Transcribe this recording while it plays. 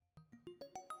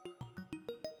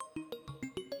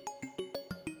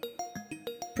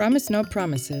Promise No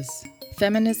Promises,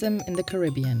 Feminism in the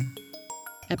Caribbean.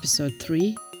 Episode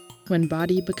 3, When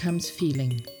Body Becomes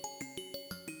Feeling.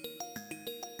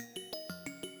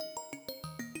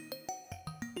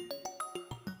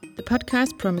 The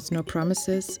podcast Promise No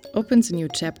Promises opens a new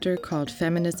chapter called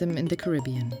Feminism in the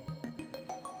Caribbean.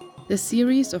 This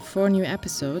series of 4 new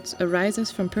episodes arises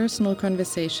from personal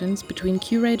conversations between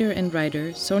curator and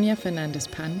writer Sonia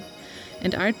Fernandez-Pan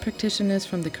and art practitioners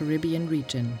from the Caribbean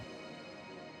region.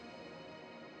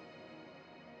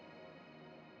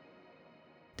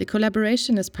 The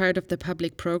collaboration is part of the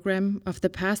public program of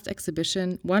the past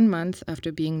exhibition 1 month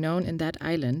after being known in that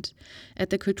island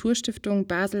at the Kulturstiftung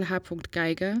Basel H.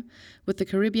 Geiger with the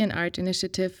Caribbean Art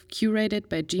Initiative curated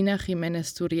by Gina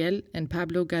Jimenez Turiel and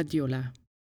Pablo Guardiola.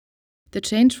 The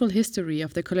changeful history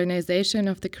of the colonization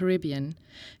of the Caribbean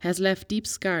has left deep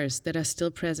scars that are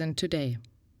still present today.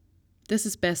 This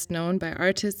is best known by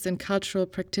artists and cultural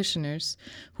practitioners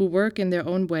who work in their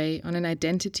own way on an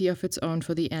identity of its own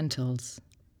for the Antilles.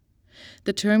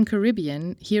 The term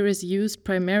Caribbean here is used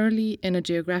primarily in a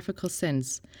geographical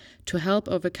sense to help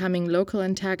overcoming local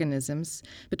antagonisms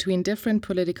between different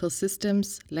political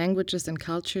systems, languages, and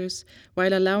cultures,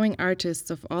 while allowing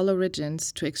artists of all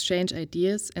origins to exchange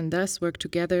ideas and thus work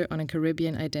together on a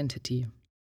Caribbean identity.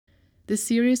 This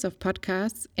series of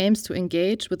podcasts aims to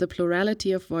engage with a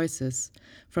plurality of voices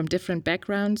from different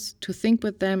backgrounds to think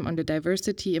with them on the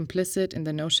diversity implicit in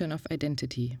the notion of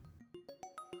identity.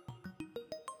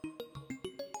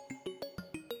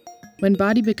 When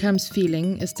Body Becomes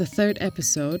Feeling is the 3rd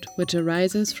episode, which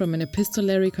arises from an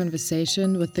epistolary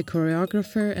conversation with the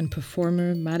choreographer and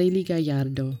performer Marily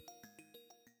Gallardo.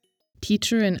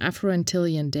 Teacher in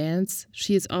Afro-Antillean dance,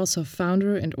 she is also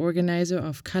founder and organizer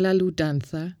of Kalalu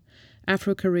Danza,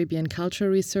 Afro-Caribbean Culture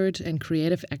Research and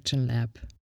Creative Action Lab.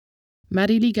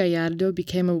 Marily Gallardo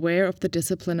became aware of the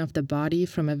discipline of the body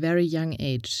from a very young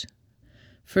age.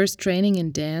 First training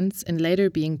in dance and later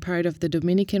being part of the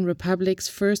Dominican Republic's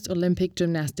first Olympic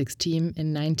gymnastics team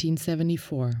in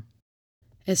 1974.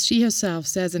 As she herself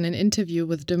says in an interview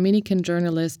with Dominican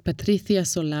journalist Patricia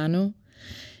Solano,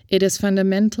 it is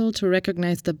fundamental to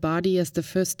recognize the body as the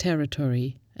first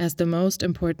territory, as the most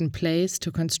important place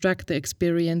to construct the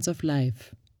experience of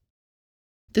life.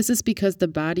 This is because the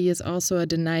body is also a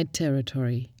denied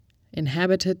territory,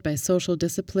 inhabited by social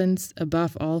disciplines,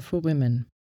 above all for women.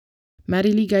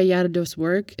 Marily Gallardo's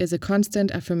work is a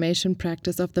constant affirmation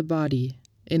practice of the body,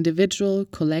 individual,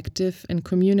 collective, and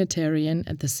communitarian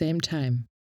at the same time.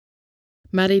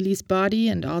 Marily's body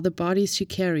and all the bodies she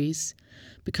carries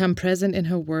become present in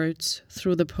her words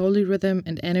through the polyrhythm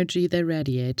and energy they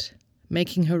radiate,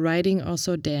 making her writing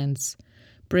also dance,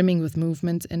 brimming with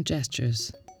movements and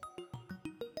gestures.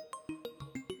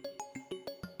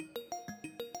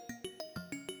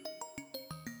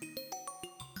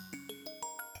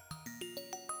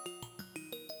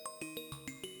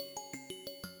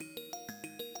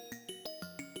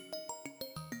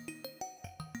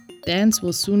 Dance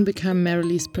will soon become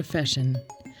Marily's profession,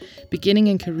 beginning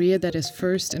a career that is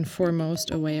first and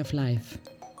foremost a way of life.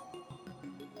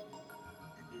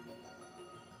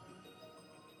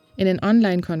 In an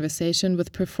online conversation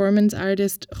with performance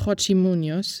artist Xochi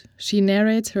Munoz, she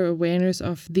narrates her awareness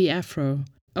of the Afro,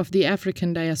 of the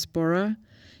African diaspora,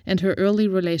 and her early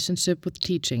relationship with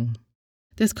teaching.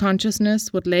 This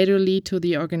consciousness would later lead to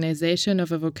the organization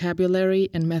of a vocabulary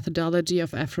and methodology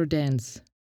of Afro dance.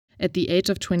 At the age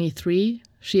of 23,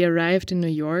 she arrived in New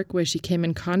York, where she came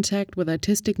in contact with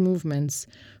artistic movements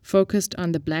focused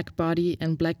on the Black body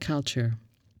and Black culture.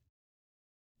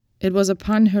 It was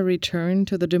upon her return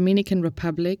to the Dominican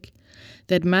Republic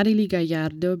that Marily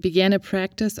Gallardo began a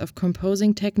practice of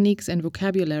composing techniques and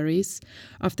vocabularies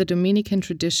of the Dominican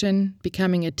tradition,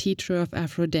 becoming a teacher of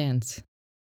Afro dance.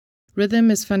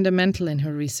 Rhythm is fundamental in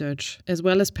her research, as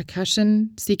well as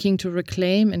percussion, seeking to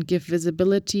reclaim and give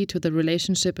visibility to the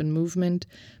relationship and movement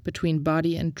between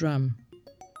body and drum.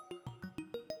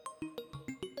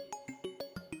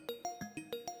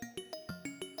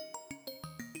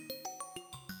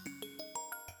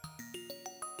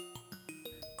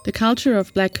 The culture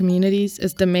of Black communities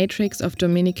is the matrix of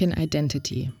Dominican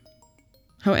identity.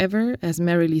 However, as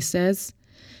Marily says,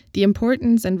 the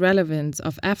importance and relevance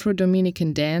of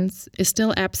Afro-Dominican dance is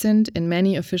still absent in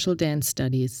many official dance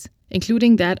studies,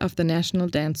 including that of the National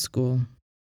Dance School.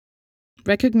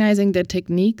 Recognizing the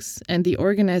techniques and the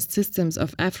organized systems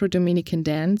of Afro-Dominican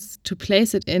dance to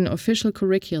place it in official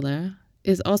curricula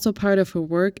is also part of her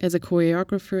work as a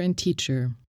choreographer and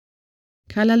teacher.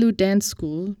 Kalalu Dance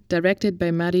School, directed by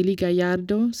Marily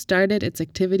Gallardo, started its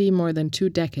activity more than 2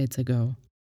 decades ago.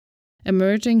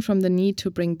 Emerging from the need to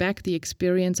bring back the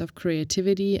experience of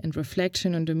creativity and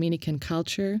reflection on Dominican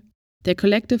culture, their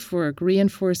collective work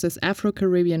reinforces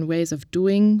Afro-Caribbean ways of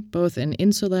doing, both in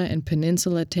insular and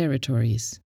peninsular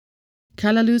territories.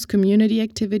 Kalalu's community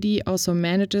activity also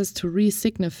manages to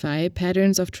re-signify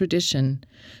patterns of tradition,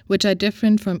 which are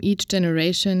different from each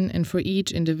generation and for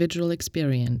each individual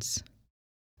experience.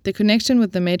 The connection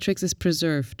with the matrix is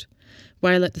preserved,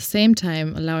 while at the same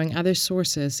time allowing other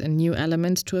sources and new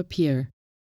elements to appear.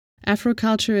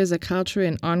 Afroculture is a culture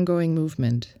in ongoing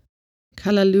movement.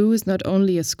 Kalalu is not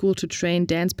only a school to train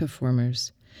dance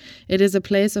performers. It is a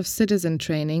place of citizen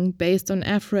training based on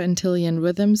Afro-Antillean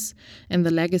rhythms and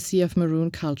the legacy of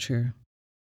Maroon culture.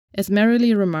 As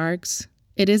Marilee remarks,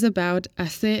 it is about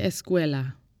hacer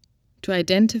escuela, to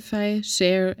identify,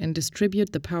 share, and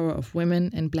distribute the power of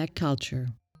women and Black culture.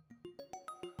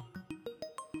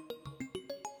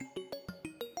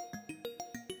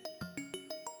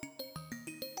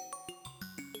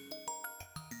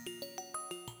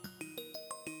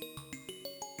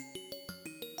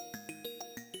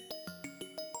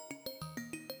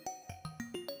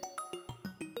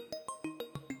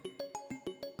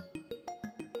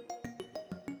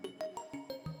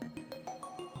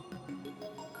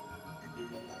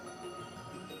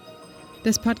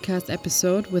 This podcast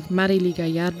episode with Marilee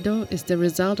Gallardo is the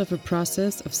result of a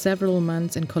process of several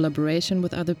months in collaboration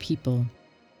with other people.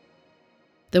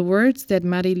 The words that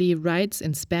Marilee writes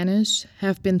in Spanish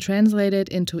have been translated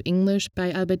into English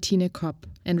by Albertine Kopp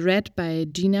and read by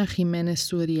Gina Jimenez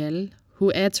Suriel,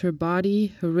 who adds her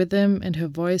body, her rhythm, and her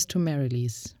voice to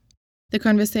Marilee's. The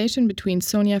conversation between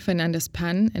Sonia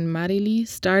Fernandez-Pan and Marilee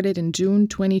started in June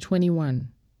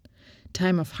 2021,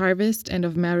 time of harvest and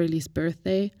of Marilee's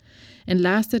birthday, and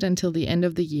lasted until the end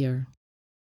of the year.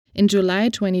 In July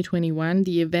 2021,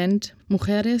 the event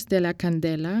Mujeres de la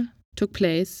Candela took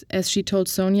place, as she told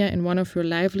Sonia in one of her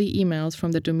lively emails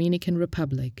from the Dominican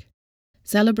Republic.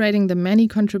 Celebrating the many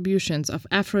contributions of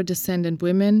Afro-descendant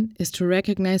women is to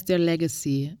recognize their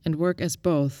legacy and work as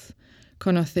both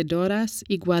conocedoras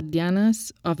y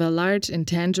guardianas of a large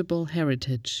intangible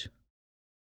heritage.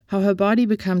 How her body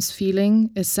becomes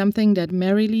feeling is something that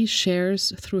Marilee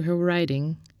shares through her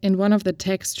writing in one of the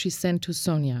texts she sent to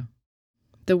Sonia.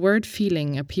 The word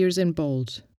feeling appears in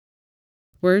bold.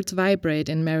 Words vibrate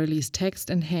in Marilee's text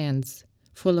and hands,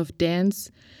 full of dance,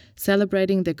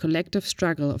 celebrating the collective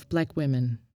struggle of Black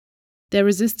women. Their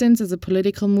resistance is a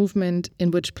political movement in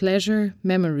which pleasure,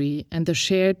 memory, and the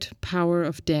shared power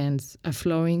of dance are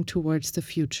flowing towards the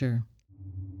future.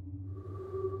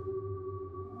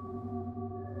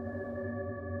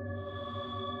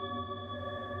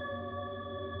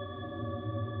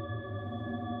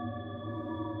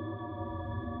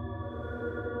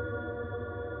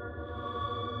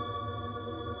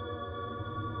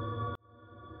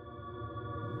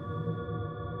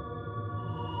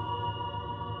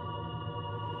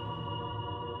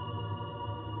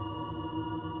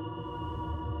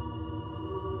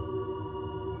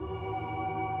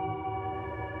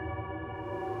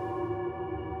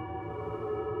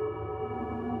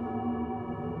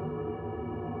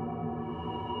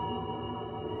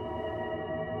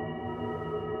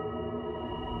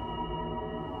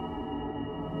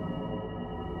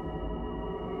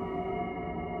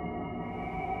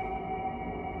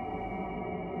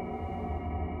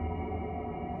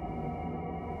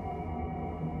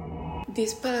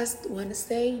 This past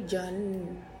Wednesday,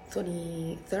 June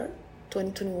 23rd,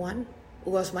 2021,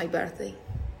 was my birthday.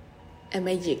 A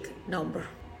magic number,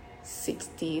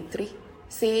 63.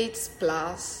 6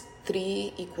 plus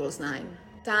 3 equals 9.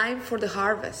 Time for the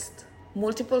harvest.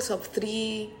 Multiples of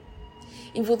 3.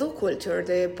 In Voodoo culture,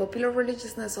 the popular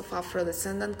religiousness of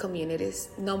Afro-descendant communities,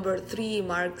 number 3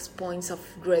 marks points of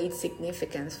great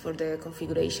significance for the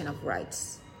configuration of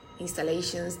rites,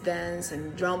 installations, dance,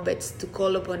 and drum beats to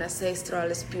call upon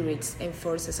ancestral spirits and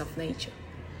forces of nature.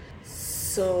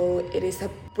 So it is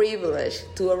a privilege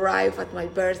to arrive at my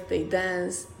birthday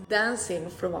dancing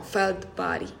from a felt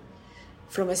body,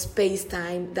 from a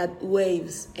space-time that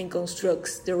waves and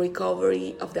constructs the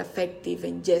recovery of the affective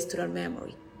and gestural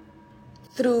memory.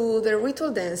 Through the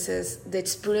ritual dances, the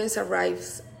experience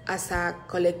arrives as a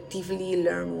collectively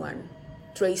learned one,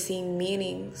 tracing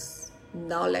meanings,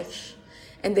 knowledge,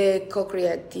 and the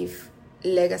co-creative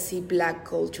legacy Black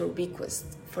culture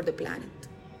bequests for the planet.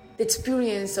 The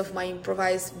experience of my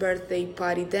improvised birthday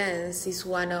party dance is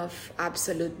one of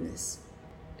absoluteness,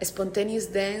 a spontaneous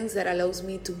dance that allows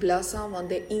me to blossom on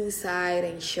the inside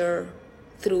and share,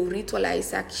 through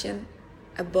ritualized action,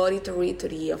 a body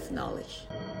territory of knowledge.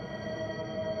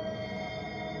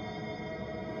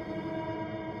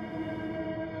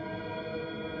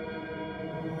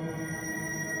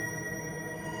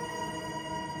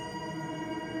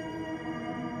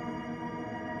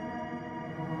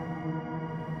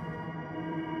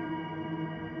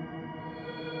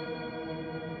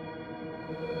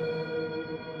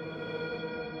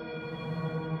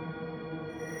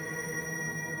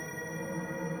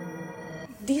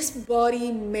 This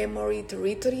body memory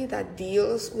territory that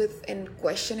deals with and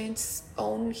questions its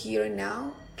own here and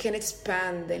now can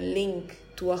expand and link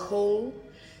to a whole,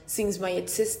 since my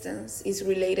existence is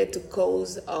related to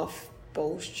cause of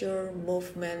posture,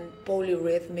 movement,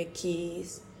 polyrhythmic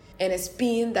keys, and a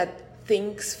spin that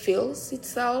thinks feels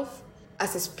itself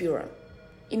as a spiral.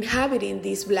 Inhabiting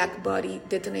this black body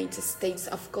detonates states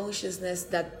of consciousness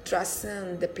that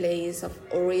transcend the place of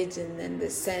origin and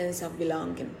the sense of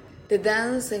belonging. The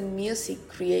dance and music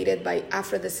created by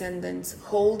Afro-descendants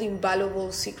hold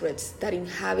invaluable secrets that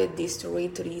inhabit this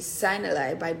territory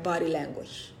signaled by body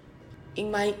language.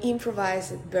 In my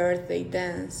improvised birthday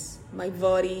dance, my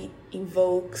body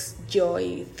invokes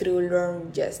joy through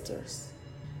learned gestures,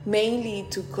 mainly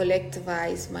to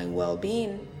collectivize my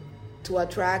well-being, to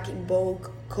attract,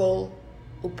 invoke, call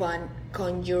upon,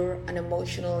 conjure an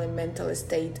emotional and mental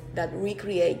state that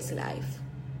recreates life.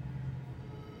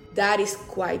 That is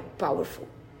quite powerful,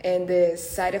 and the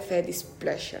side effect is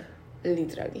pleasure,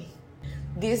 literally.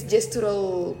 This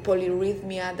gestural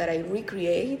polyrhythmia that I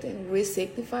recreate and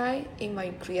re-signify in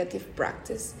my creative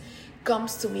practice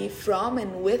comes to me from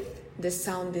and with the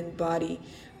sounding body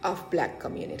of Black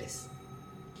communities.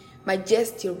 My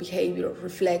gesture behavior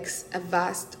reflects a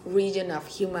vast region of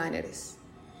humanities,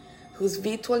 whose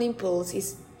vital impulse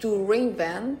is to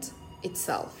reinvent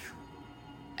itself.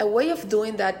 A way of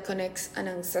doing that connects an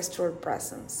ancestral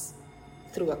presence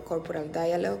through a corporal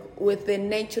dialogue with the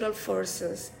natural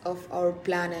forces of our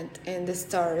planet and the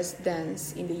stars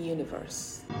dance in the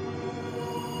universe.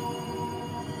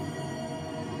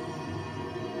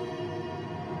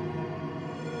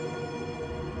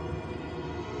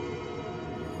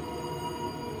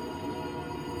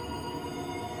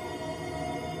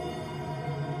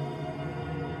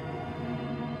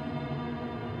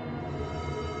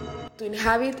 To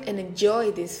inhabit and enjoy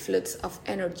these floods of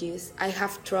energies, I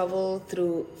have traveled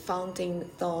through fountain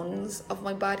zones of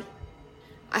my body.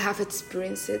 I have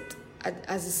experienced it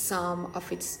as a sum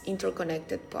of its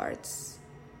interconnected parts.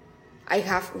 I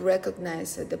have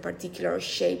recognized the particular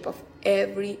shape of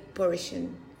every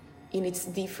portion in its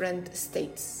different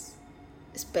states,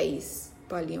 space,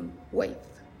 volume, weight,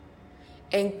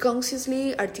 and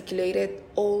consciously articulated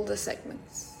all the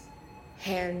segments,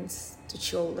 hands to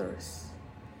shoulders,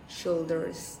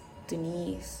 shoulders to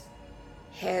knees,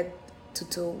 head to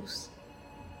toes,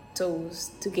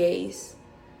 toes to gaze,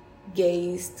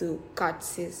 gaze to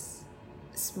coccyx,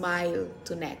 smile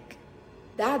to neck.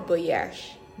 That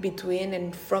voyage between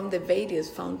and from the various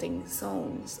fountain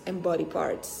zones and body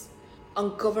parts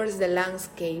uncovers the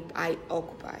landscape I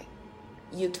occupy: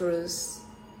 uterus,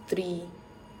 tree,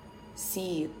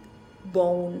 seed,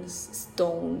 bones,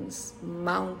 stones,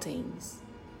 mountains,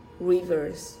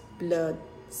 rivers, blood,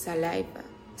 saliva,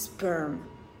 sperm,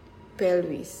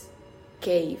 pelvis,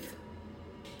 cave.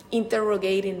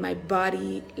 Interrogating my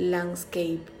body,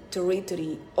 landscape,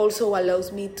 territory also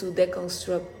allows me to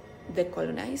deconstruct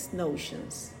decolonized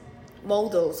notions,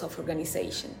 models of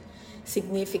organization,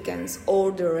 significance,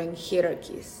 order, and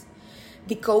hierarchies,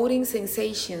 decoding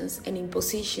sensations and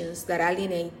impositions that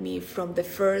alienate me from the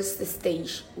first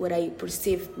stage where I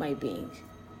perceived my being.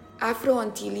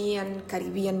 Afro-Antillean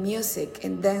Caribbean music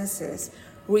and dances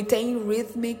retain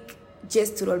rhythmic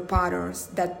gestural patterns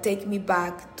that take me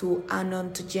back to an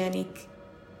ontogenic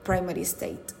primary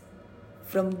state.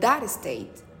 From that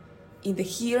state, in the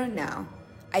here and now,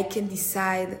 I can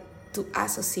decide to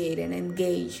associate and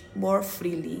engage more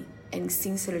freely and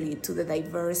sincerely to the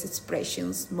diverse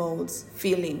expressions, modes,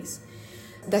 feelings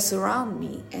that surround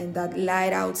me and that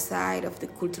lie outside of the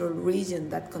cultural region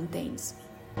that contains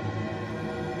me.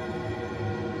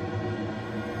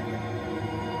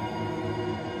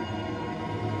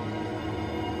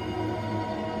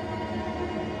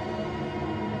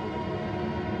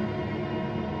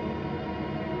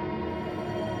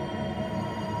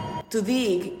 To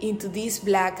dig into this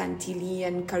Black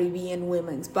Antillean Caribbean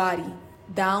woman's body,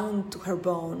 down to her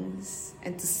bones,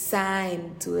 and to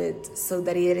sign to it so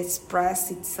that it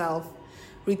expresses itself,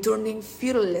 returning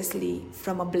fearlessly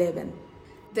from oblivion.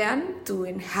 Then to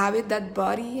inhabit that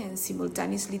body and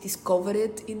simultaneously discover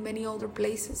it in many other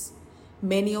places,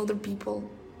 many other people,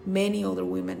 many other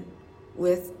women,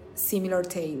 with similar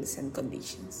tales and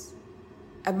conditions.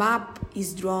 A map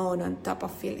is drawn on top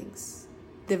of feelings.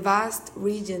 The vast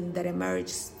region that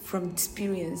emerges from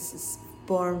experiences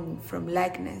born from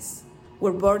likeness,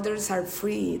 where borders are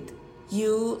freed,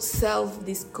 you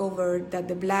self-discover that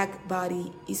the Black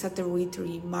body is a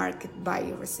territory marked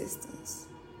by resistance,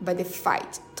 by the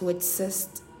fight to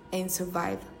exist and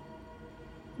survive.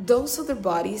 Those other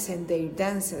bodies and their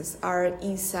dances are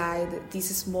inside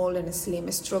this small and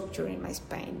slim structure in my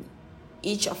spine,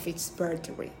 each of its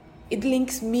vertebrae. It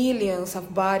links millions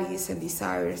of bodies and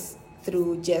desires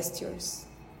through gestures.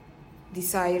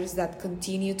 Desires that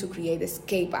continue to create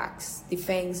escape acts,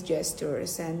 defense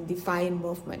gestures, and defying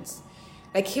movements,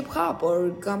 like hip-hop or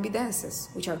Gombi dances,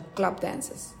 which are club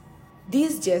dances.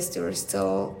 These gestures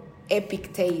tell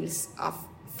epic tales of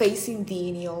facing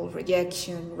denial,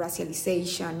 rejection,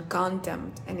 racialization,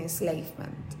 contempt, and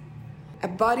enslavement. A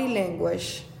body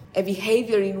language, a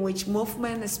behavior in which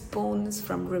movement spawns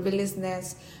from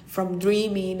rebelliousness, from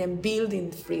dreaming and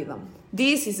building freedom.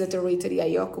 This is the territory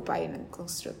I occupy and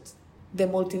construct, the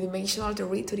multidimensional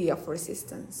territory of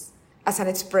resistance, as an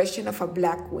expression of a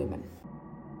Black woman.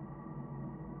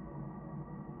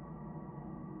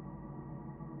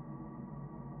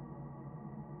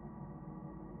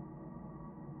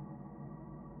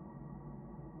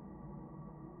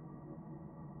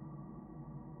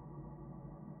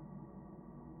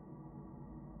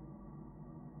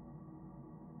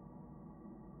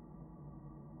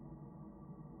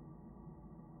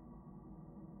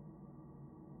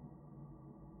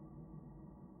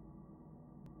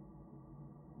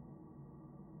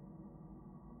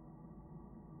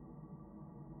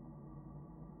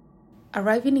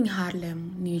 Arriving in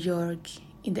Harlem, New York,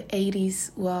 in the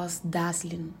 80s was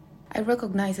dazzling. I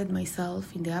recognized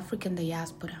myself in the African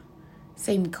diaspora.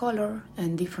 Same color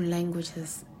and different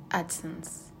languages,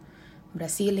 accents.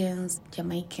 Brazilians,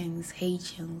 Jamaicans,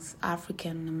 Haitians,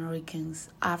 African Americans,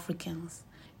 Africans.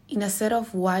 In a set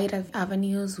of wide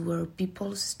avenues where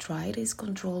people's stride is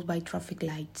controlled by traffic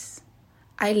lights.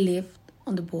 I lived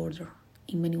on the border,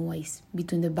 in many ways,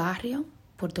 between the Barrio,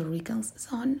 Puerto Rican's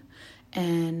zone,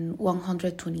 and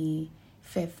 125th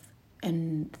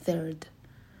and 3rd.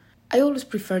 I always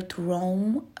preferred to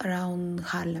roam around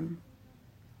Harlem.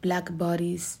 Black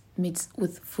bodies mixed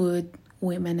with food,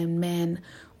 women and men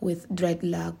with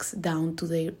dreadlocks down to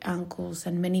their ankles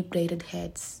and many braided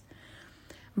heads.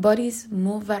 Bodies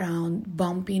move around,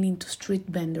 bumping into street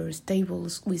vendors'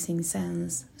 tables with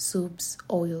incense, soups,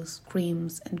 oils,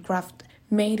 creams, and craft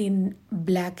made in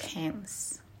black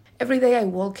hands. Every day I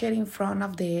walked in front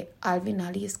of the Alvin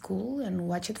Ali School and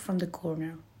watched it from the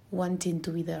corner, wanting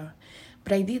to be there.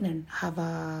 But I didn't have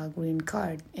a green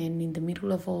card, and in the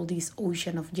middle of all this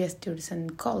ocean of gestures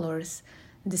and colors,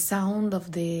 the sound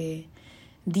of the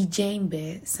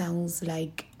djembe sounds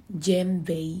like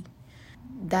djembe,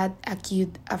 that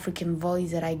acute African voice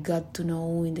that I got to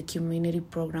know in the community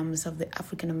programs of the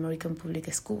African American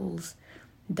public schools,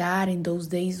 that in those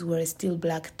days were still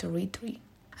Black territory.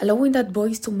 Allowing that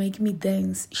voice to make me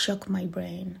dance shocked my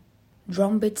brain.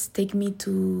 Drum beats take me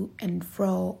to and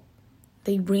fro.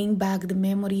 They bring back the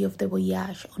memory of the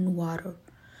voyage on water.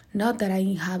 Not that I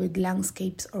inhabit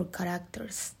landscapes or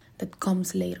characters. That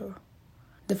comes later.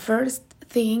 The first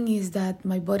thing is that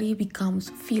my body becomes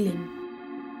feeling.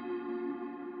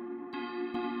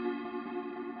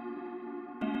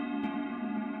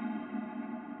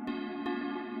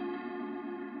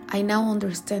 I now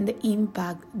understand the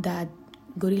impact that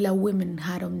gorilla women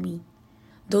had on me.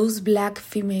 Those Black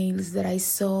females that I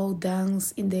saw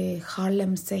dance in the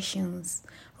Harlem sessions,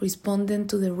 responding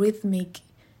to the rhythmic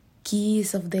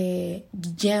keys of the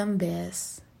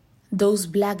djembes. Those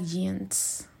Black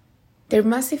giants. Their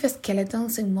massive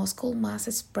skeletons and muscle mass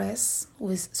express,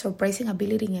 with surprising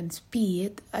ability and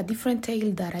speed, a different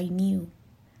tale that I knew.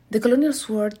 The colonial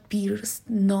sword pierced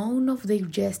none of their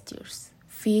gestures,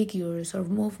 figures, or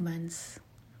movements.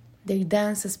 Their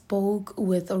dance spoke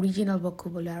with original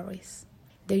vocabularies.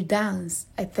 Their dance,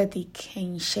 aesthetic,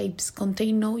 and shapes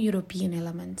contain no European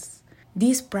elements.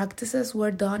 These practices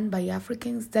were done by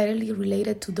Africans directly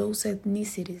related to those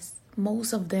ethnicities,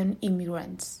 most of them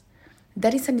immigrants.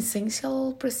 That is an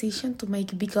essential precision to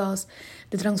make because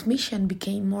the transmission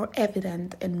became more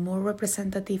evident and more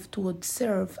representative to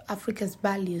observe Africa's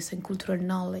values and cultural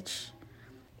knowledge.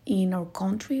 In our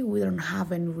country, we don't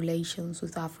have any relations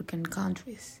with African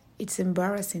countries. It's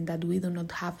embarrassing that we do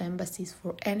not have embassies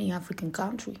for any African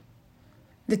country.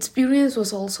 The experience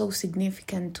was also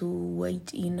significant to weigh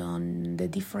in on the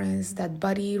difference that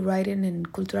body writing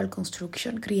and cultural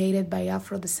construction created by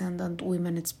Afro-descendant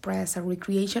women express a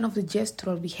recreation of the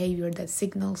gestural behavior that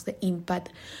signals the impact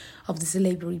of the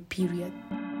slavery period.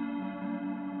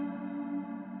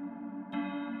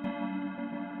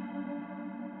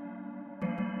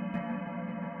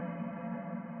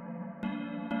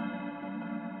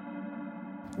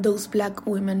 Those Black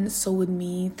women showed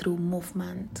me through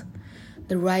movement,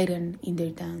 the writing in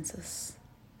their dances.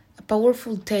 A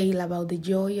powerful tale about the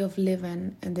joy of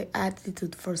living and the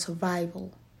attitude for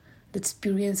survival. The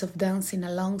experience of dancing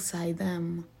alongside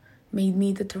them made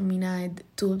me determined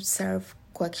to observe,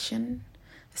 question,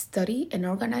 study and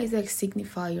organize the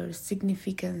signifiers,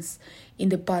 significance in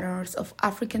the patterns of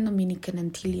African, Dominican,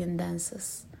 and Antillean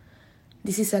dances.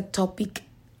 This is a topic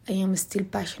I am still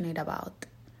passionate about.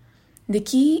 The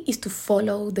key is to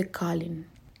follow the calling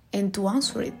and to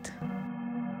answer it.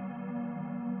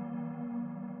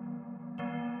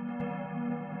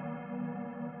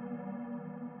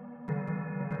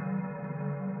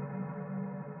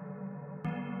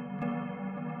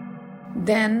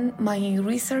 Then my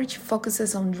research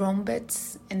focuses on drum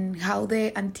beats and how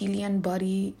the Antillean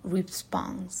body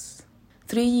responds.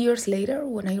 3 years later,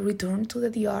 when I returned to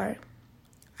the DR,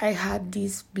 I had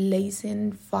this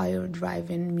blazing fire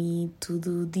driving me to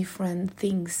do different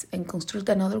things and construct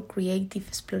another creative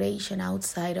exploration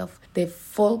outside of the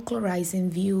folklorizing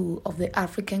view of the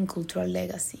African cultural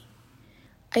legacy.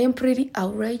 I am pretty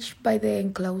outraged by the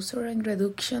enclosure and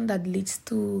reduction that leads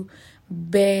to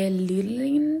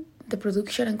belittling the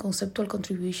production and conceptual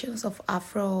contributions of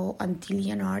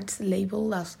Afro-Antillean arts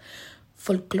labeled as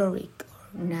folkloric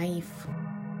or naive.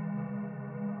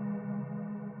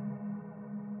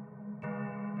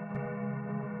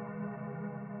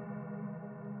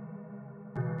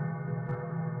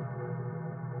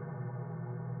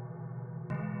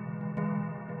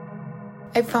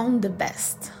 I found the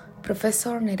best.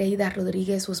 Professor Nereida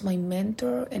Rodriguez was my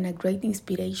mentor and a great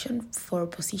inspiration for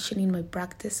positioning my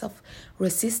practice of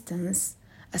resistance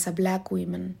as a Black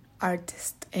woman,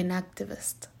 artist, and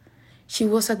activist. She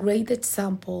was a great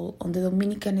example on the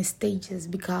Dominican stages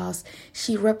because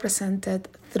she represented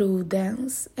through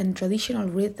dance and traditional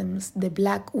rhythms the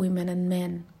Black women and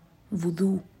men,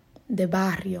 voodoo, the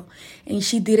barrio, and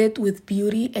she did it with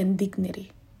beauty and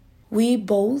dignity. We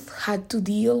both had to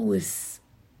deal with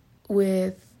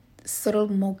subtle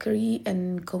mockery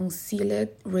and concealed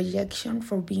rejection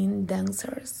for being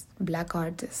dancers, Black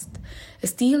artists,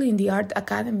 still in the art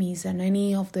academies and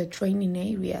any of the training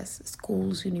areas,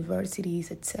 schools,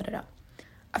 universities, etc.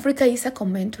 Africa is a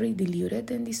commentary diluted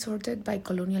and distorted by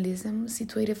colonialism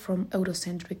situated from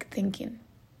Eurocentric thinking.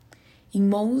 In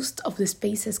most of the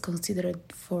spaces considered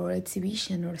for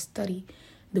exhibition or study,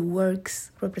 the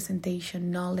works,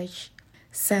 representation, knowledge,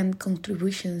 and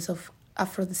contributions of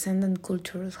Afro-descendant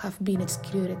cultures have been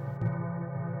excluded.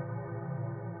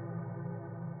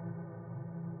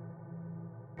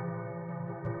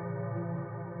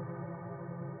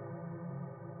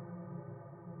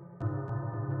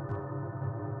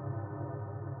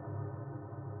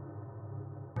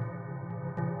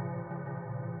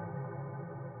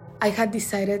 I had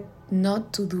decided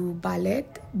not to do ballet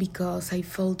because I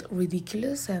felt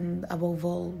ridiculous and above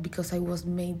all because I was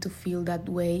made to feel that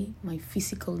way. My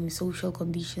physical and social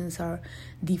conditions are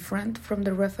different from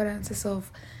the references of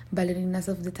ballerinas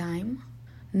of the time.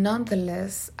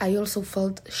 Nonetheless, I also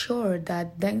felt sure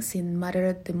that dancing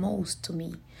mattered the most to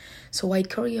me. So I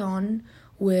carry on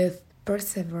with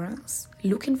perseverance,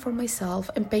 looking for myself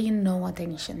and paying no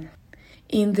attention.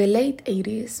 In the late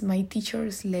 80s, my teacher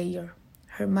Slayer,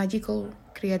 her magical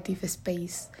creative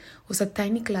space, was a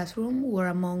tiny classroom where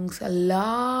amongst a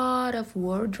lot of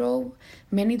wardrobe,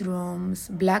 many drums,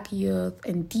 Black youth,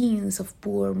 and teens of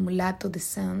poor mulatto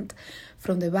descent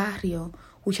from the barrio,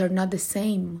 which are not the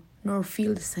same nor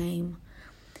feel the same,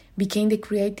 became the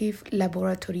creative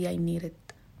laboratory I needed.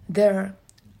 There,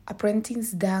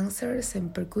 apprentice dancers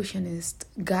and percussionists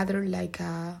gathered like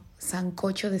a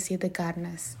sancocho de siete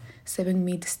carnes,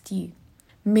 7-meat stew,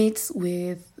 mixed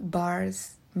with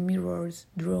bars, mirrors,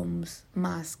 drums,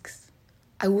 masks.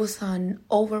 I was an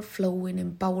overflowing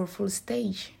and powerful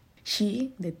stage.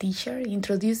 She, the teacher,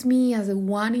 introduced me as the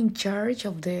one in charge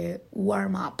of the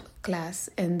warm-up class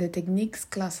and the techniques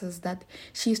classes that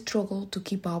she struggled to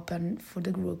keep open for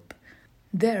the group.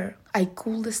 There, I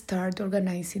could start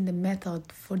organizing the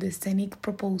method for the scenic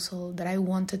proposal that I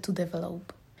wanted to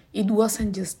develop. It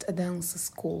wasn't just a dance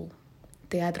school.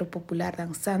 Teatro Popular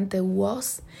Danzante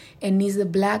was and is the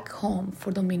Black home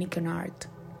for Dominican art.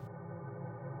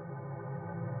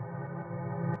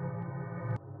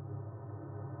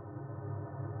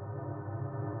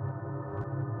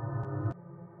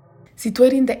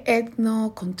 Situating the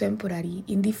ethno-contemporary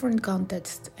in different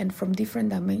contexts and from different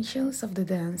dimensions of the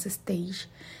dance stage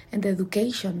and the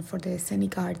education for the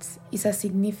scenic arts is a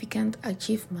significant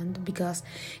achievement because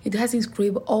it has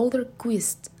inscribed all the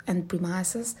requests and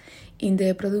premises in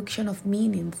the production of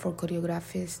meaning for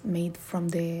choreographies made from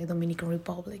the Dominican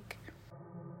Republic.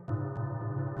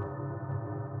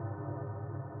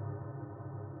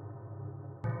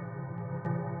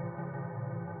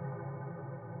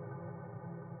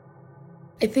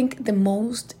 I think the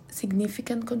most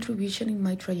significant contribution in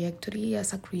my trajectory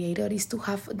as a creator is to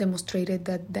have demonstrated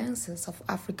that dances of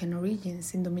African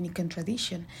origins in Dominican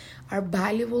tradition are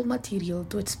valuable material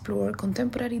to explore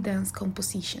contemporary dance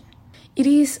composition. It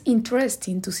is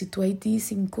interesting to situate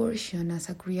this incursion as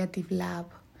a creative lab,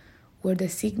 where the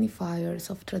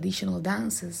signifiers of traditional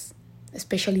dances,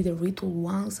 especially the ritual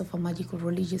ones of a magical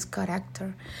religious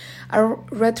character, are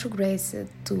retrogressed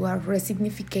to a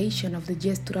resignification of the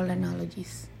gestural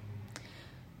analogies,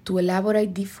 to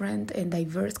elaborate different and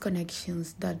diverse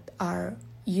connections that are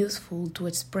useful to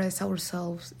express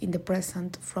ourselves in the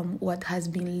present from what has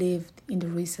been lived in the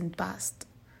recent past.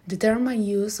 The term I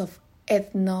use of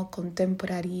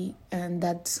ethno-contemporary and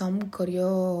that some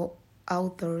choreo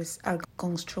authors are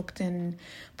constructing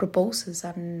proposes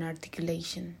an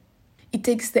articulation. It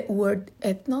takes the word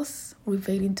ethnos,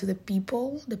 referring to the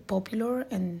people, the popular,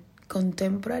 and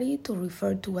contemporary to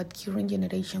refer to what current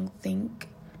generation think,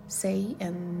 say,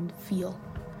 and feel.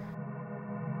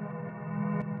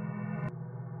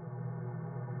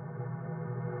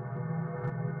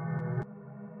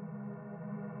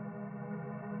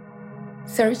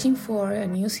 Searching for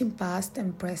and using past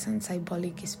and present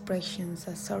symbolic expressions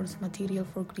as source material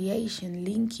for creation,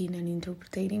 linking and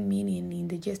interpreting meaning in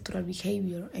the gestural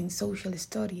behavior and social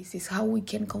studies is how we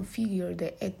can configure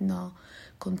the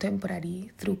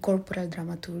ethno-contemporary through corporal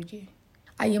dramaturgy.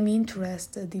 I am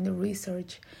interested in the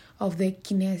research of the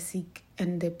kinesic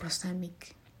and the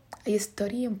prosemic. I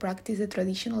study and practice the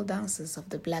traditional dances of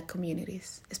the Black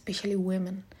communities, especially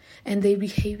women, and their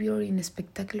behavior in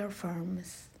spectacular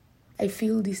forms. I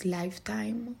feel this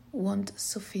lifetime won't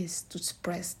suffice to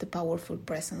express the powerful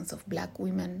presence of Black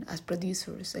women as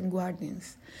producers and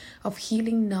guardians of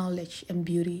healing knowledge and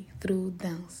beauty through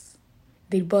dance.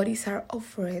 Their bodies are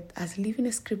offered as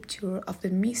living scripture of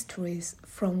the mysteries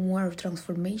from where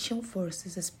transformation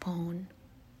forces spawn.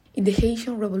 In the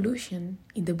Haitian Revolution,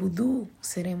 in the voodoo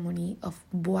ceremony of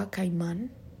Bois Caiman,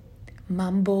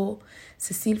 Mambo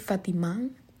Cécile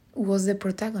Fatiman was the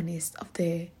protagonist of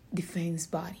the defense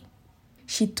body.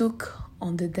 She took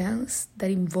on the dance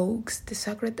that invokes the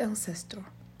sacred ancestor,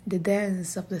 the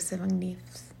dance of the seven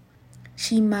nymphs.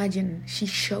 She imagined, she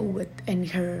showed in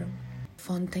her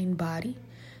fontaine body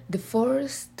the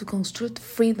force to construct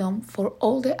freedom for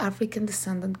all the African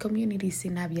descendant communities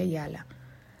in Abya Yala.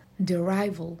 The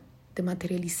arrival, the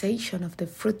materialization of the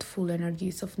fruitful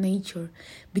energies of nature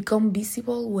become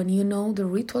visible when you know the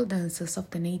ritual dances of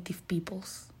the native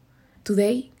peoples.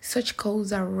 Today, such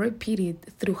codes are repeated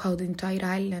throughout the entire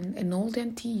island and all the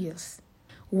Antilles.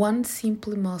 One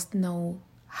simply must know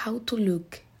how to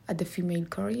look at the female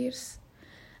couriers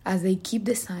as they keep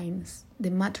the signs,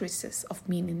 the matrices of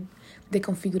meaning, the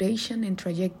configuration and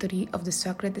trajectory of the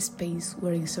sacred space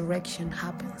where insurrection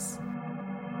happens.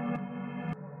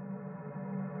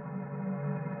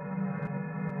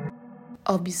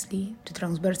 Obviously, the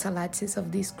transversal axis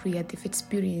of this creative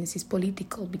experience is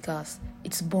political because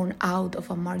it's born out of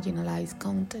a marginalized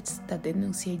context that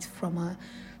enunciates from a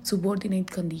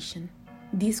subordinate condition.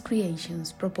 These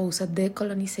creations propose a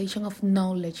decolonization of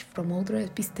knowledge from other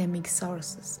epistemic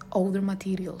sources, other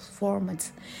materials,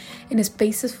 formats, and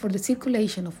spaces for the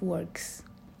circulation of works.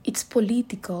 It's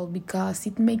political because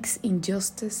it makes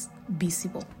injustice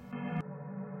visible.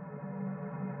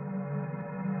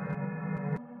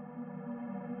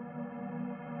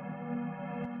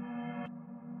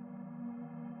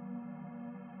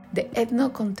 The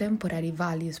ethno-contemporary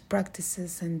values,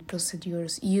 practices, and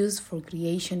procedures used for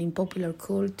creation in popular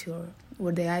culture,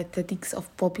 where the aesthetics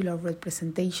of popular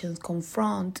representations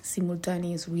confront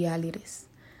simultaneous realities.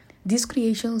 These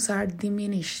creations are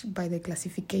diminished by the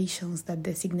classifications that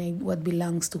designate what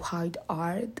belongs to high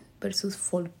art versus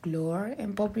folklore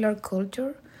and popular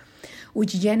culture,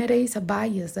 which generates a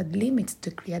bias that limits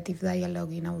the creative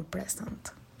dialogue in our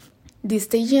present. The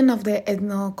staging of the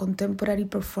ethno-contemporary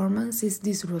performance is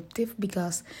disruptive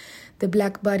because the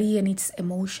Black body and its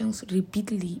emotions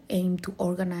repeatedly aim to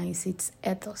organize its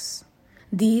ethos.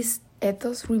 These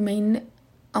ethos remain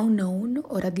unknown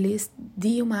or at least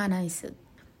dehumanized.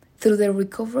 Through the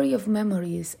recovery of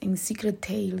memories and secret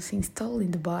tales installed in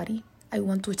the body, I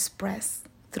want to express,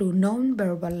 through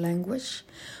non-verbal language,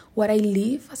 what I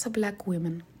live as a Black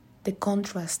woman, the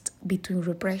contrast between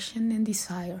repression and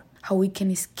desire, how we can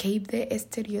escape the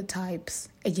stereotypes,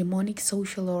 hegemonic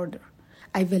social order.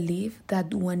 I believe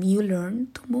that when you learn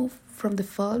to move from the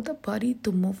felt body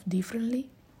to move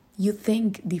differently, you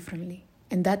think differently.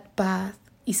 And that path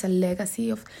is a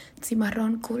legacy of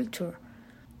Cimarron culture.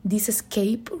 This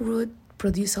escape route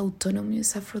produces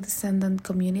autonomous Afro-descendant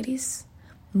communities,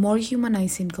 more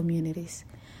humanizing communities,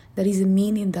 That is the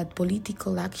meaning that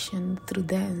political action through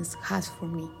dance has for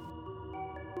me.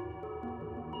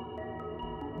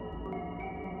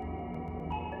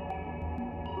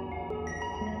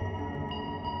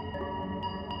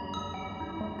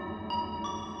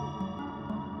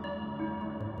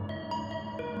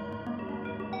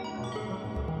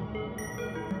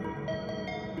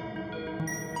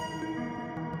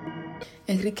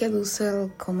 Enrique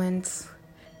Dussel comments,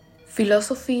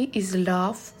 philosophy is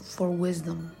love for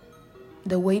wisdom.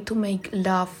 The way to make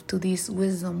love to this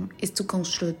wisdom is to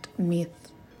construct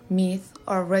myth. Myth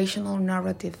are rational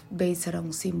narrative based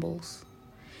around symbols.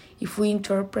 If we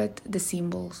interpret the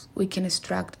symbols, we can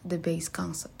extract the base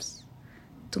concepts.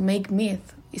 To make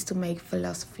myth is to make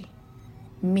philosophy.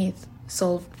 Myth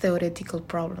solve theoretical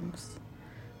problems.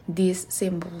 These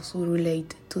symbols will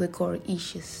relate to the core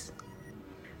issues.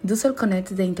 Dussel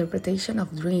connects the interpretation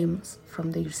of dreams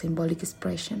from their symbolic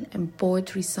expression and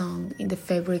poetry sung in the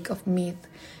fabric of myth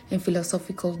and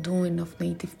philosophical doing of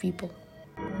native people.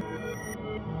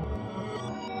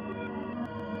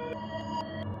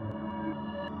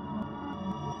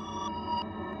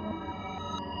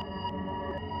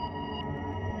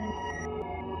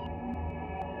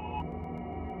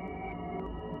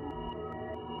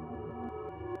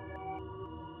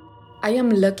 I am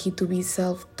lucky to be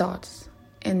self-taught,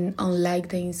 and unlike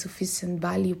the insufficient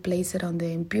value placed on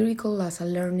the empirical as a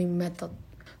learning method.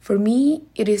 For me,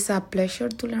 it is a pleasure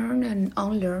to learn and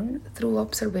unlearn through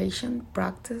observation,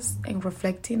 practice, and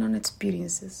reflecting on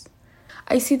experiences.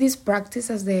 I see this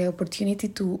practice as the opportunity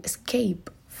to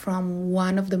escape from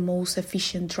one of the most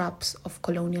efficient traps of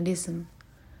colonialism,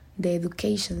 the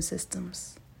education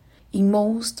systems. In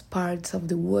most parts of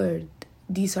the world,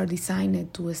 these are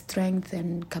designed to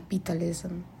strengthen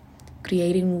capitalism,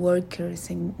 creating workers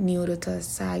and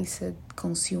neuroticized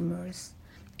consumers,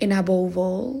 and above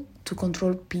all, to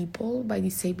control people by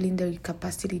disabling their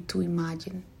capacity to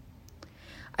imagine.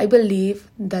 I believe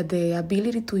that the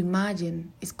ability to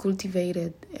imagine is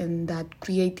cultivated and that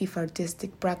creative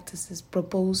artistic practices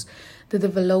propose the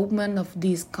development of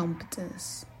this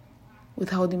competence.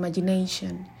 Without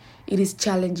imagination, it is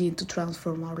challenging to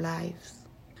transform our lives.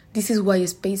 This is why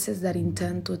spaces that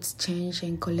intend to exchange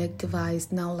and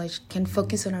collectivize knowledge can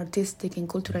focus on artistic and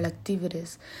cultural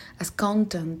activities as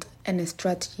content and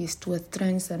strategies to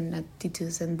strengthen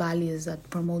attitudes and values that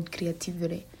promote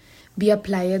creativity, be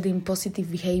applied in positive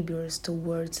behaviors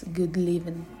towards good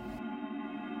living.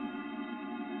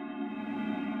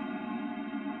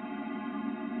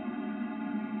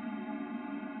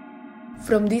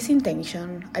 From this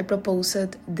intention, I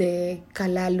proposed the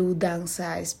Kalalu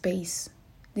Danza space,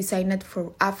 designed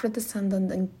for Afro-descendant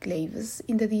enclaves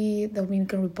in the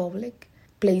Dominican Republic,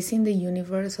 placing the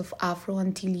universe of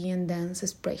Afro-Antillean dance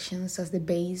expressions as the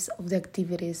base of the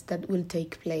activities that will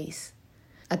take place.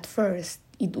 At first,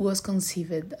 it was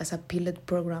conceived as a pilot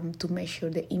program to measure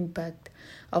the impact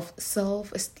of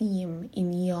self-esteem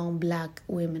in young Black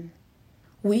women.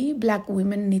 We Black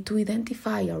women need to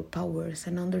identify our powers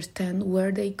and understand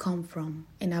where they come from,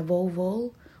 and above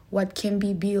all, what can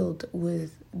be built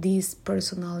with these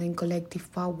personal and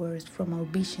collective powers from our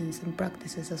visions and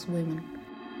practices as women.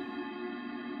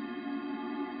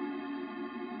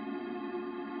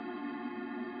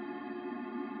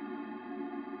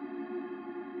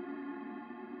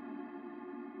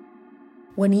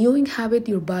 When you inhabit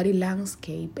your body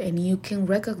landscape and you can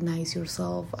recognize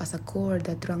yourself as a core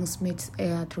that transmits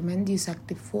a tremendous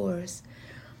active force,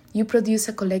 you produce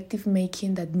a collective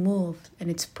making that moves and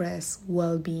expresses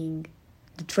well-being.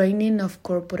 The training of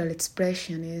corporal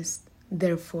expression is,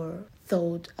 therefore,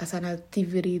 thought as an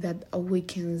activity that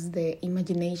awakens the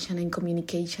imagination and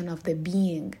communication of the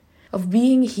being, of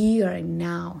being here and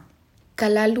now.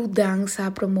 Kalalu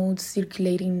Danza promotes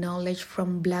circulating knowledge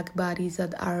from Black bodies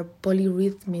that are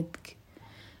polyrhythmic,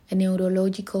 a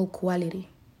neurological quality.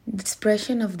 The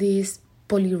expression of this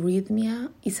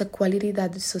polyrhythmia is a quality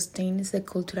that sustains the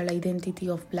cultural identity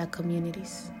of Black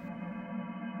communities.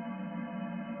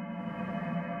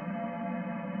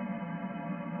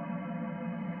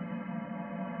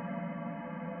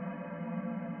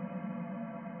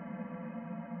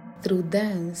 Through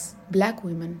dance, Black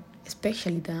women,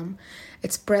 especially them,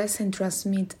 express and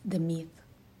transmit the myth.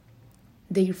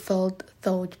 Their felt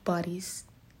thought bodies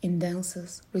in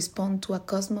dances respond to a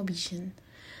cosmovision,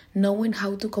 knowing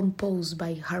how to compose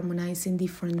by harmonizing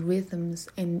different rhythms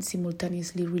and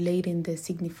simultaneously relating the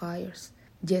signifiers,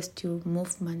 gesture,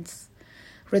 movements,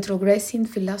 retrogressing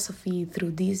philosophy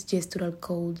through these gestural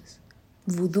codes.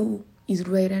 Voodoo is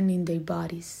written in their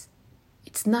bodies.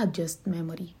 It's not just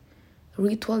memory.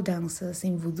 Ritual dances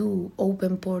in voodoo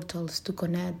open portals to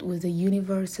connect with the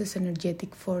universe's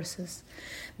energetic forces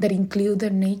that include the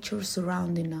nature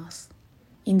surrounding us.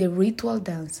 In the ritual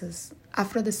dances,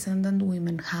 Afro-descendant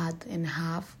women had and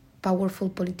have powerful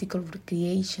political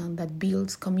recreation that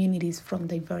builds communities from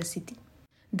diversity.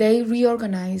 They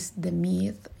reorganize the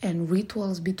myth and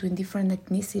rituals between different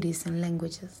ethnicities and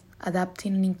languages,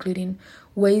 adapting and including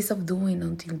ways of doing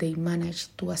until they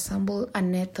managed to assemble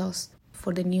an ethos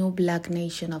for the new Black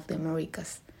nation of the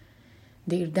Americas.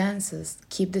 Their dances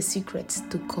keep the secrets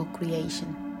to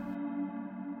co-creation.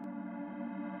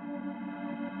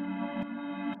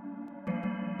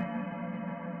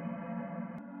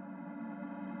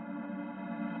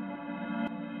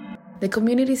 The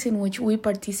communities in which we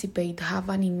participate have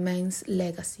an immense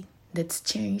legacy. The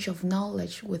exchange of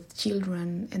knowledge with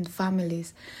children and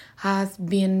families has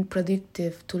been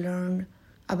productive to learn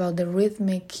about the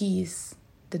rhythmic keys,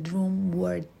 the drum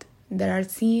word, that are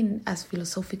seen as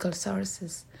philosophical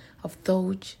sources of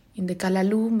thought in the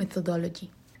Kalalu methodology.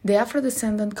 The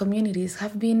Afro-descendant communities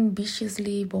have been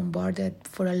viciously bombarded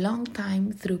for a long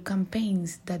time through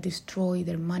campaigns that destroy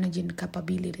their managing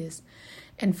capabilities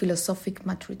and philosophic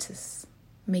matrices,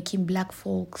 making Black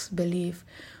folks believe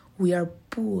we are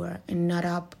poor and not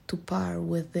up to par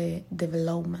with the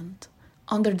development.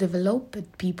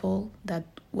 Underdeveloped people, that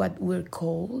what we're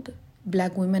called,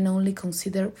 Black women only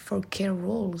consider for care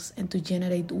roles and to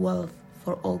generate wealth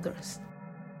for others.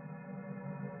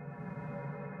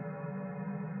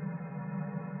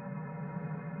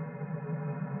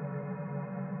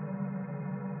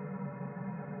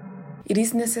 It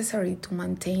is necessary to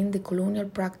maintain the colonial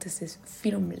practices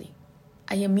firmly.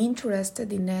 I am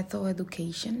interested in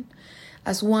ethno-education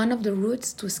as one of the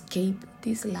routes to escape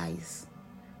these lies,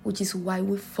 which is why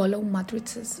we follow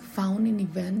matrices found in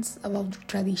events about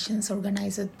traditions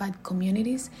organized by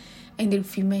communities and their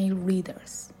female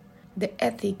readers. The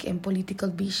ethic and political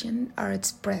vision are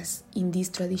expressed in these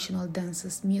traditional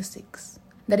dances' musics.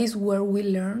 That is where we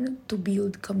learn to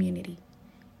build community,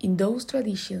 in those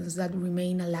traditions that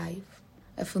remain alive.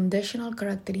 A foundational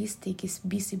characteristic is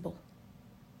visible: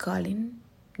 calling,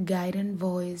 guiding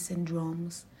voice and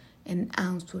drums, and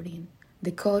answering,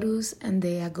 the chorus and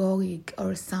the agogic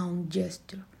or sound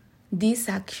gesture. This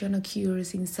action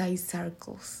occurs inside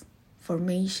circles,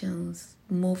 formations,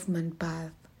 movement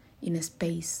path in a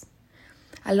space,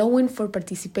 allowing for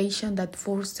participation that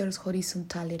fosters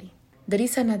horizontality. There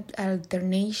is an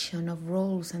alternation of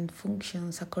roles and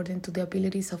functions according to the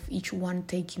abilities of each one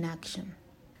taking action.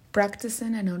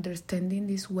 Practicing and understanding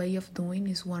this way of doing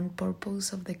is one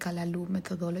purpose of the Kalalu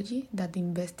methodology that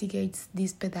investigates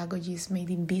these pedagogies made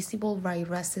invisible by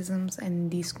racism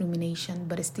and discrimination,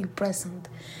 but still present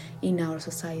in our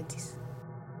societies.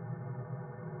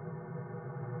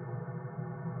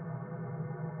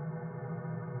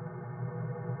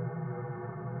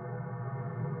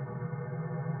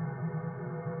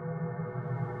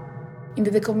 In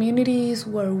the communities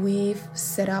where we've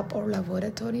set up our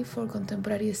laboratory for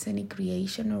contemporary scenic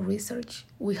creation or research,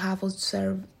 we have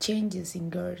observed changes in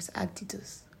girls'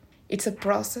 attitudes. It's a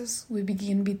process we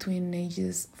begin between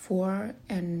ages 4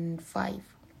 and 5.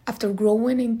 After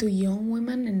growing into young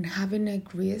women and having a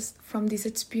grist from this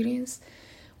experience,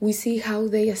 we see how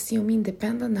they assume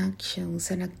independent actions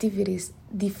and activities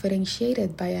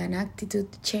differentiated by an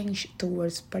attitude change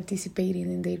towards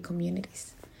participating in their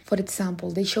communities. For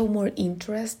example, they show more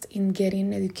interest in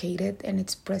getting educated and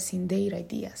expressing their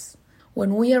ideas.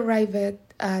 When we arrived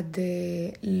at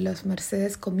the Los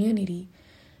Mercedes community,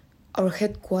 our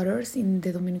headquarters in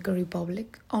the Dominican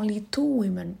Republic, only 2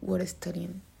 women were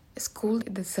studying. School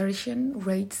desertion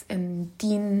rates and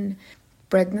teen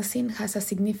pregnancy has a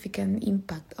significant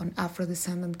impact on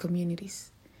Afro-descendant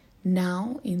communities.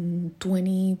 Now, in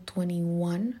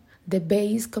 2021, the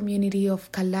base community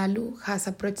of Kalalu has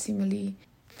approximately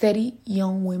 30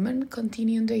 young women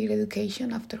continuing their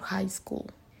education after high school.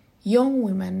 Young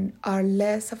women are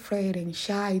less afraid and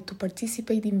shy to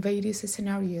participate in various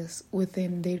scenarios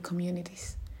within their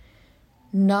communities.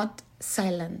 Not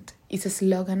silent is a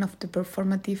slogan of the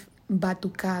performative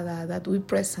batucada that we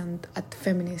present at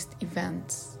feminist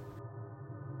events.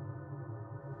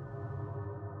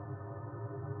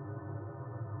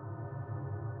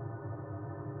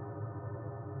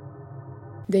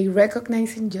 They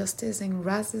recognize injustice and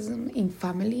racism in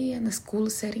family and school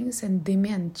settings and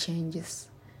demand changes.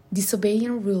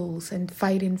 Disobeying rules and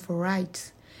fighting for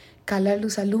rights.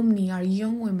 Kalalu's alumni are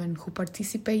young women who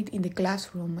participate in the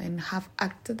classroom and have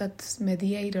acted as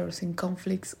mediators in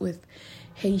conflicts with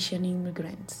Haitian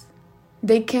immigrants.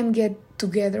 They can get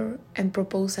together and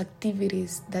propose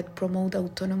activities that promote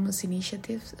autonomous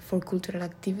initiatives for cultural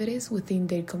activities within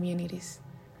their communities.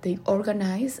 They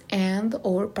organize and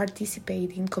or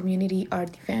participate in community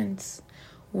art events,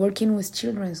 working with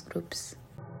children's groups.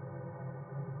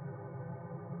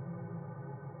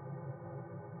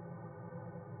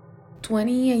 In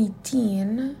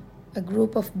 2018, a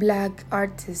group of Black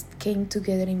artists came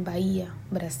together in Bahia,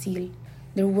 Brazil.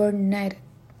 They were united,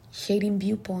 sharing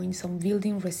viewpoints on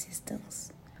building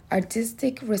resistance.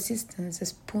 Artistic resistance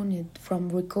spawned from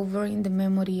recovering the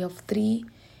memory of 3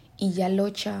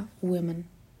 Iyalocha women.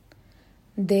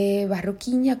 The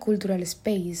Barroquinha cultural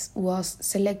space was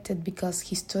selected because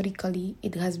historically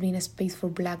it has been a space for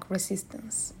Black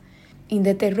resistance. In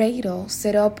the terreiro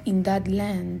set up in that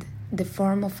land, the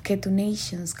form of Ketu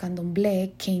Nations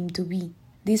Candomblé came to be.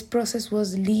 This process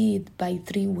was led by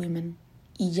 3 women,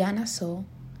 Iyanaso,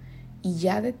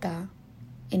 Iyadeta,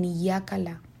 and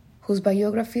Iyakala, whose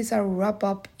biographies are wrapped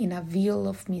up in a veil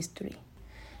of mystery.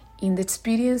 In the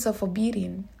experience of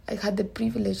Obirin, I had the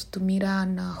privilege to meet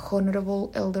an honorable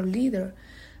elder leader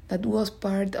that was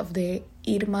part of the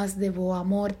Irmas de Boa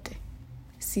Morte,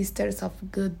 Sisters of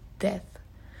Good Death,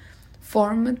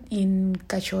 formed in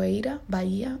Cachoeira,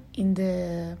 Bahia, in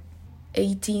the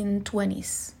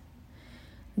 1820s.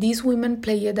 These women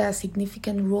played a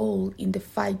significant role in the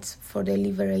fights for the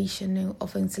liberation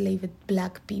of enslaved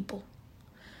Black people.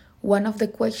 One of the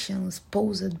questions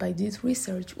posed by this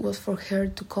research was for her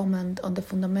to comment on the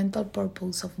fundamental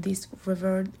purpose of this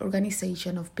revered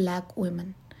organization of Black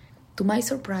women. To my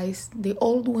surprise, the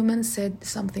old women said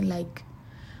something like,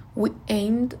 "We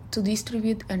aimed to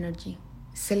distribute energy,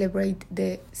 celebrate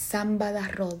the Samba da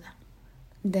Roda,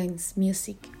 dance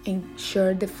music, and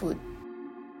share the food."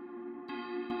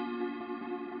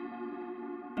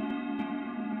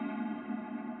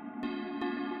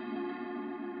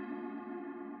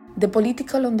 The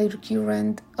political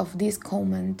undercurrent of this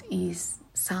comment is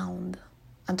sound.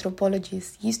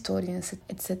 Anthropologists, historians,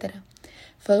 etc.,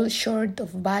 fell short of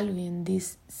valuing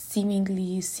this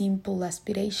seemingly simple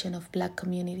aspiration of Black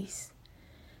communities.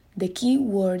 The key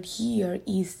word here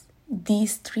is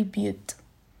distribute.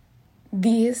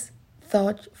 This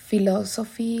thought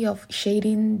philosophy of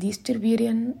sharing,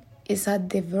 distributing is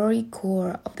at the very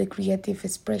core of the creative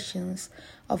expressions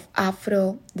of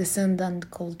Afro-descendant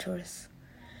cultures.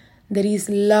 There is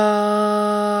a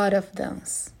lot of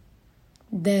dance.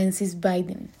 Dance is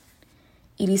binding.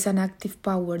 It is an active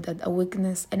power that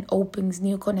awakens and opens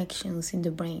new connections in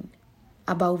the brain.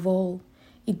 Above all,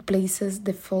 it places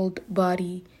the felt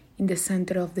body in the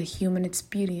center of the human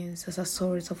experience as a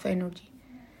source of energy,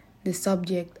 the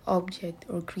subject, object,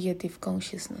 or creative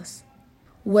consciousness.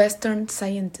 Western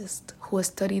scientists who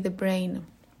study the brain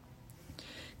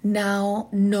now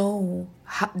know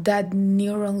that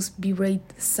neurons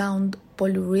vibrate sound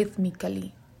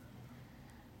polyrhythmically.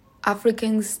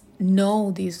 Africans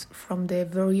know this from the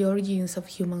very origins of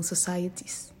human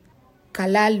societies.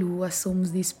 Kalalu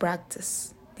assumes this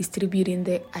practice, distributing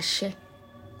the ashe,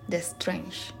 the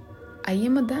strange. I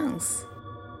am a dance.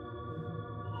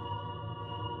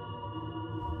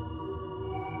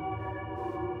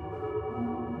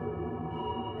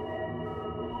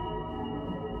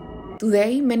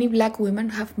 Today, many Black women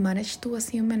have managed to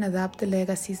assume and adapt the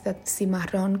legacies that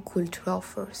Cimarron culture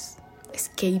offers,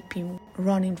 escaping,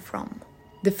 running from,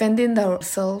 defending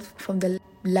ourselves from the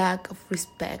lack of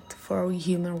respect for our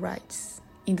human rights.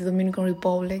 In the Dominican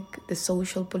Republic, the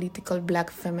social political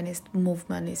Black feminist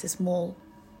movement is small.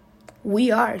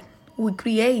 We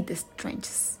create the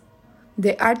stranges.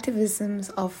 The activisms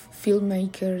of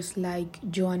filmmakers like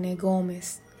Joanne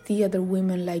Gomez, theater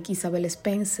women like Isabel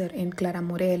Spencer and Clara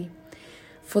Morel,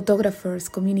 photographers,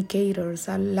 communicators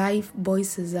are live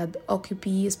voices that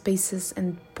occupy spaces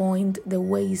and point the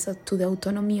ways to the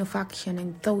autonomy of action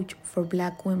and thought for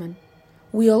Black women.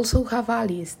 We also have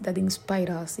allies that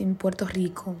inspire us in Puerto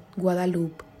Rico,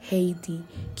 Guadeloupe, Haiti,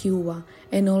 Cuba,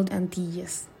 and all the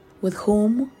Antilles, with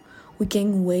whom we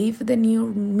can wave the new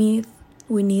myth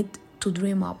we need to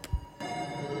dream up.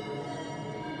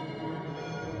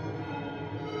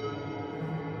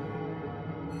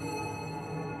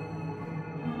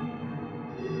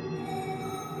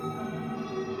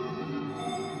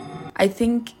 I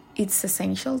think it's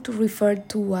essential to refer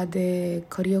to what the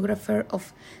choreographer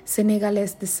of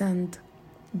Senegalese descent,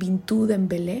 Bintou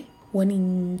Dembélé, when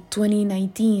in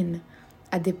 2019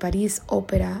 at the Paris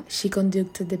Opera she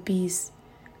conducted the piece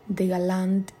The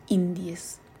Gallant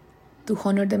Indies to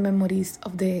honor the memories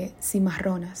of the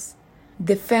Cimarronas.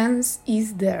 Defense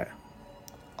is there,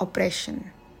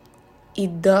 oppression.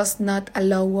 It does not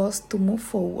allow us to move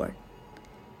forward,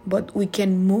 but we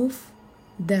can move,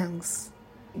 dance,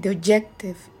 The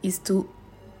objective is to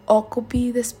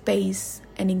occupy the space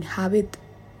and inhabit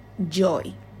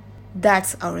joy.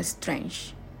 That's our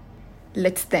strength.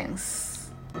 Let's dance.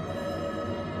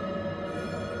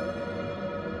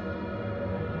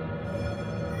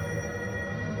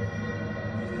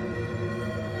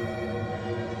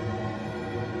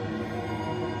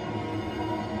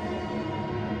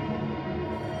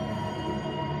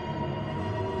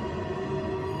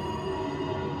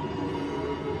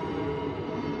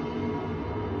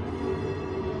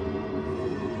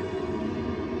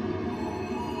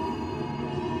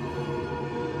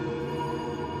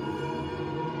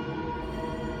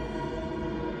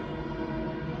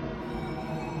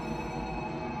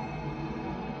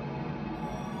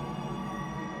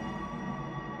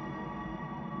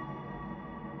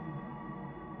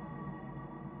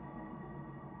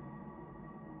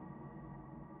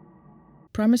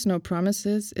 Promise No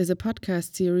Promises is a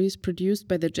podcast series produced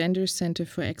by the Gender Center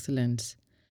for Excellence,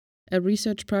 a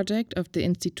research project of the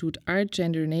Institute Art,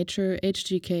 Gender, Nature,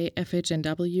 HGK,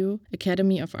 FHNW,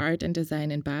 Academy of Art and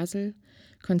Design in Basel,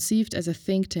 conceived as a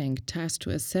think tank tasked to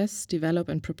assess, develop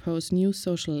and propose new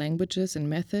social languages and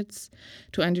methods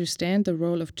to understand the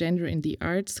role of gender in the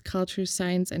arts, culture,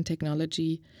 science and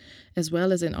technology, as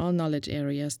well as in all knowledge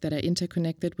areas that are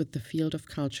interconnected with the field of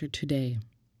culture today.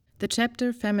 The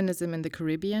chapter Feminism in the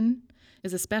Caribbean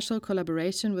is a special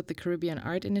collaboration with the Caribbean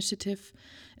Art Initiative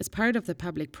as part of the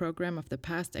public program of the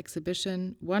past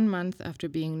exhibition 1 month after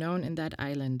being known in that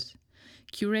island,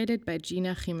 curated by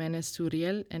Gina Jimenez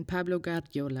Suriel and Pablo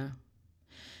Guardiola,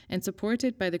 and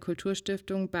supported by the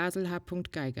Kulturstiftung Basel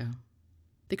H. Geiger.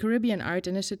 The Caribbean Art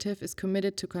Initiative is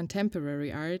committed to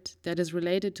contemporary art that is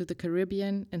related to the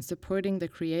Caribbean and supporting the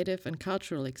creative and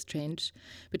cultural exchange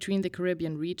between the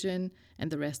Caribbean region and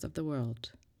the rest of the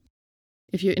world.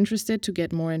 If you're interested to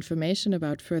get more information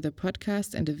about further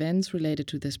podcasts and events related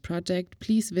to this project,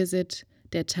 please visit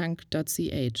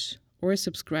dertank.ch or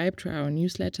subscribe to our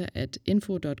newsletter at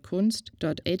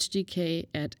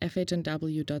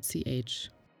info.kunst.hgk@fhnw.ch.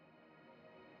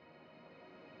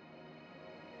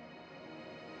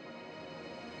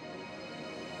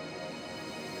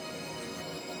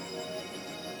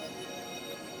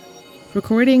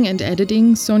 Recording and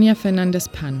editing Sonia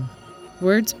Fernandez-Pan.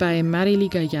 Words by Marily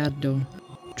Gallardo.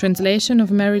 Translation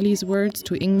of Marily's words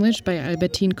to English by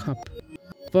Albertine Kopp.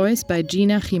 Voice by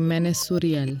Gina Jimenez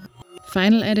Suriel.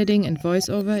 Final editing and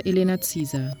voiceover Elena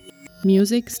Zieser.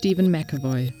 Music Stephen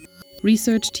McAvoy.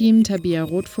 Research team Tabia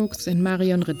Rothfuchs and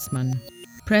Marion Ritzmann.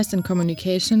 Press and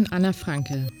communication Anna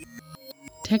Franke.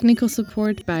 Technical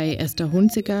support by Esther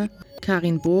Hunziker,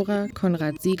 Karin Bohrer,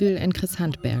 Konrad Siegel and Chris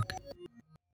Handberg.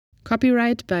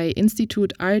 Copyright by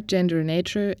Institute Art, Gender,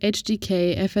 Nature,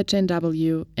 HGK,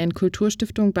 FHNW and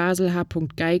Kulturstiftung Basel H.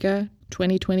 Geiger,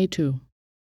 2022.